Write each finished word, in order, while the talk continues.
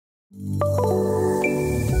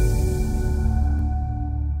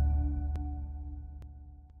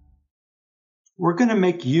We're going to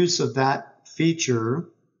make use of that feature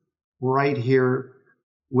right here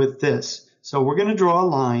with this. So we're going to draw a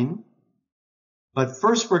line, but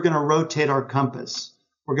first we're going to rotate our compass.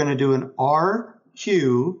 We're going to do an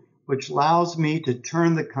RQ, which allows me to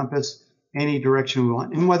turn the compass any direction we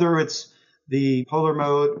want. And whether it's the polar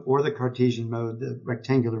mode or the Cartesian mode, the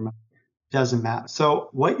rectangular mode, doesn't matter. So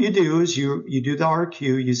what you do is you do the RQ,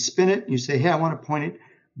 you spin it, and you say, hey, I want to point it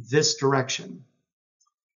this direction.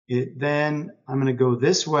 Then I'm going to go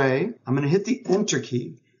this way. I'm going to hit the Enter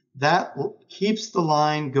key. That keeps the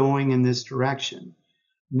line going in this direction.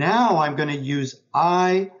 Now I'm going to use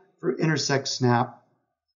I for intersect snap.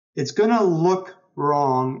 It's going to look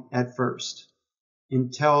wrong at first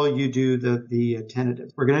until you do the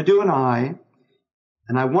tentative. We're going to do an I,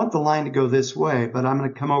 and I want the line to go this way, but I'm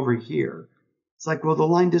going to come over here. It's like, well, the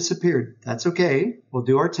line disappeared. That's okay. We'll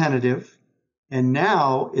do our tentative. And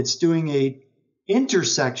now it's doing a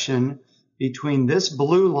intersection between this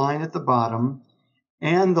blue line at the bottom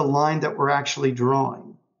and the line that we're actually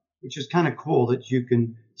drawing, which is kind of cool that you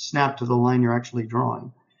can snap to the line you're actually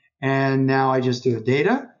drawing. And now I just do a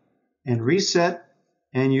data and reset,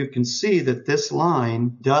 and you can see that this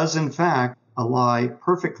line does in fact lie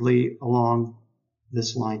perfectly along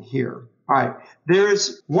this line here. All right,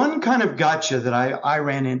 there's one kind of gotcha that I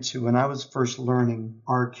ran into when I was first learning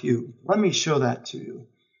RQ. Let me show that to you.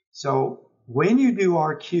 So when you do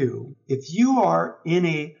RQ, if you are in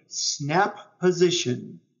a snap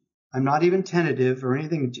position, I'm not even tentative or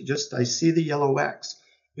anything, just I see the yellow X.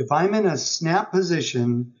 If I'm in a snap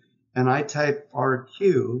position and I type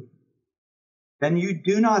RQ, then you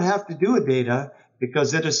do not have to do a data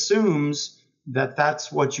because it assumes that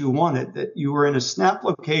that's what you wanted, that you were in a snap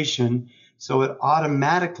location, so it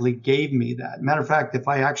automatically gave me that. Matter of fact, if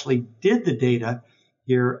I actually did the data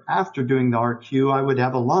here after doing the RQ, I would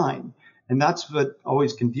have a line. And that's what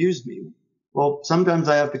always confused me. Well, sometimes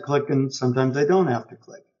I have to click and sometimes I don't have to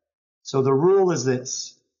click. So the rule is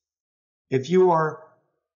this. If you are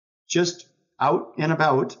just out and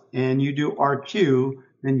about and you do RQ,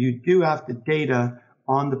 then you do have to data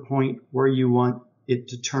on the point where you want it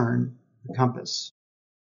to turn the compass.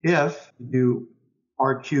 If you do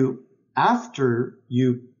RQ after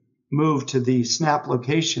you move to the snap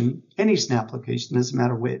location, any snap location, doesn't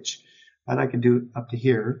matter which, but I can do it up to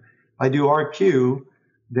here. If I do RQ,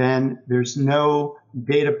 then there's no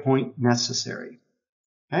data point necessary.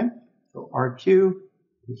 Okay, so RQ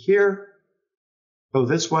here, go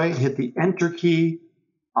this way, hit the Enter key,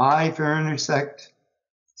 I for intersect,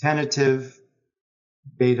 tentative,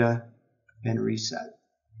 data, and reset.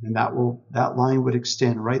 And that line would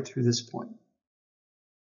extend right through this point.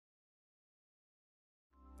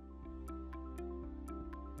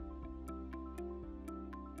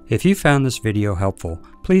 If you found this video helpful,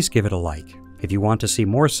 please give it a like. If you want to see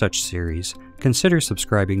more such series, consider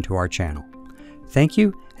subscribing to our channel. Thank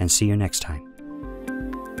you, and see you next time.